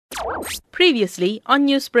Previously on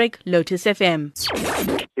Newsbreak, Lotus FM.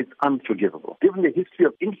 It's unforgivable. Given the history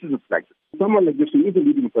of incidents like this, someone like this who is a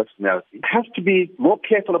leading personality has to be more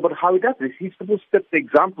careful about how he does this. He's supposed to set the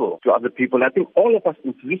example to other people. I think all of us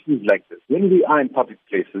in positions like this, when we are in public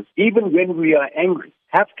places, even when we are angry,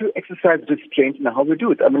 have to exercise restraint in how we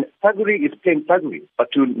do it. I mean, thuggery is plain thuggery.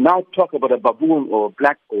 But to now talk about a baboon or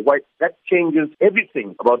black or white, that changes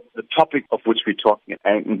everything about the topic of which we're talking.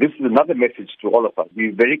 And this is another message to all of us. Be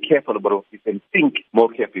very careful about what we can think more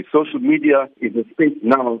carefully. Social media is a space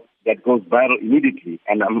now that goes viral immediately.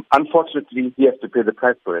 And unfortunately, he has to pay the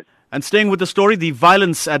price for it. And staying with the story, the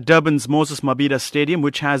violence at Durban's Moses Mabhida Stadium,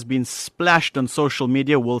 which has been splashed on social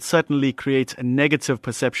media, will certainly create a negative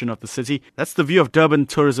perception of the city. That's the view of Durban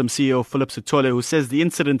Tourism CEO Philip Sithole, who says the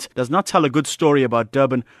incident does not tell a good story about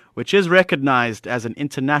Durban, which is recognized as an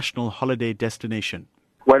international holiday destination.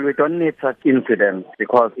 Well, we don't need such incidents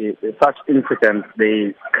because such incidents,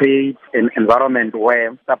 they create an environment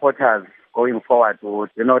where supporters going forward would,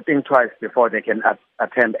 think twice before they can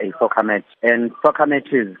attend a soccer match. And soccer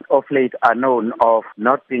matches of late are known of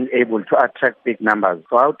not being able to attract big numbers.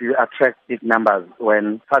 So how do you attract big numbers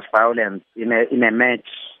when such violence in a match,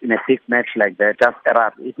 in a big match like that, just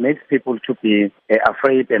erupts? It makes people to be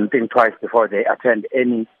afraid and think twice before they attend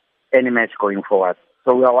any match going forward.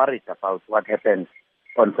 So we are worried about what happens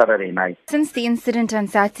on Saturday night. Since the incident on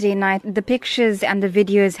Saturday night, the pictures and the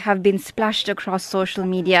videos have been splashed across social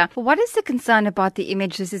media. What is the concern about the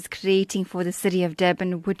image this is creating for the city of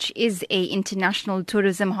Durban, which is an international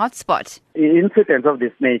tourism hotspot? Incidents of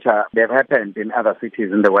this nature, they've happened in other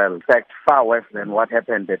cities in the world. In fact, far worse than what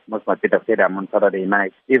happened at Moses Mabhida Stadium on Saturday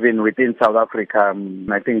night. Even within South Africa,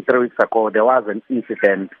 I think 3 weeks ago, there was an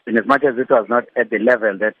incident. In as much as it was not at the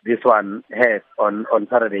level that this one had on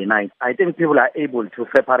Saturday night, I think people are able to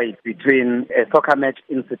separate between a soccer match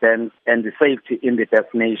incident and the safety in the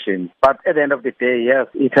destination. But at the end of the day, yes,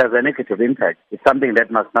 it has a negative impact. It's something that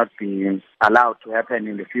must not be allowed to happen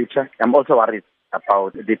in the future. I'm also worried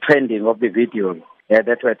about the trending of the videos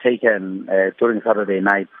that were taken during Saturday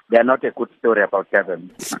night. They are not a good story about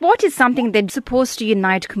Durban. Sport is something that's supposed to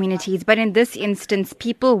unite communities, but in this instance,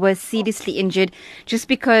 people were seriously injured just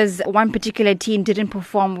because one particular team didn't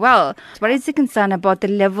perform well. What is the concern about the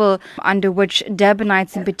level under which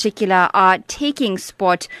Durbanites in particular are taking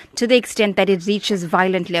sport to the extent that it reaches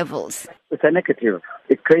violent levels? It's a negative.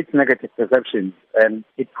 It creates negative perceptions and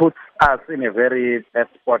it puts us in a very bad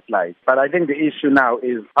spotlight. But I think the issue now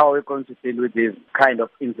is how are we going to deal with these kind of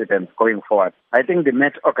incidents going forward. I think the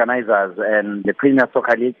match organizers and the Premier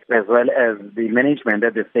Soccer League, as well as the management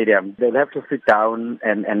at the stadium, they'll have to sit down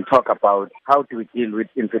and talk about how do we deal with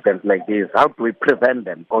incidents like this? How do we prevent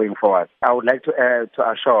them going forward? I would like to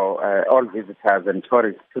assure all visitors and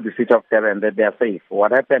tourists to the city of Durban that they are safe.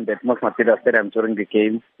 What happened at Moses Mabhida Stadium during the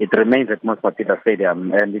game, it remains at Moses Mabhida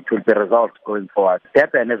Stadium and it will be resolved going forward.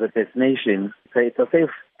 Durban as a destination, it's a safe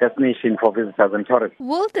destination for visitors and tourists.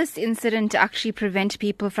 Will this incident actually prevent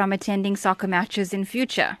people from attending soccer matches in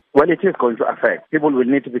future? Well, it is going to affect. People will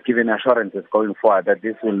need to be given assurances going forward that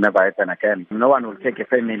this will never happen again. No one will take a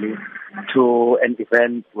family to an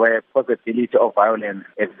event where possibility of violence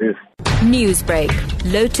exists. Newsbreak,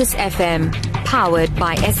 Lotus FM, powered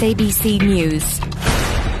by SABC News.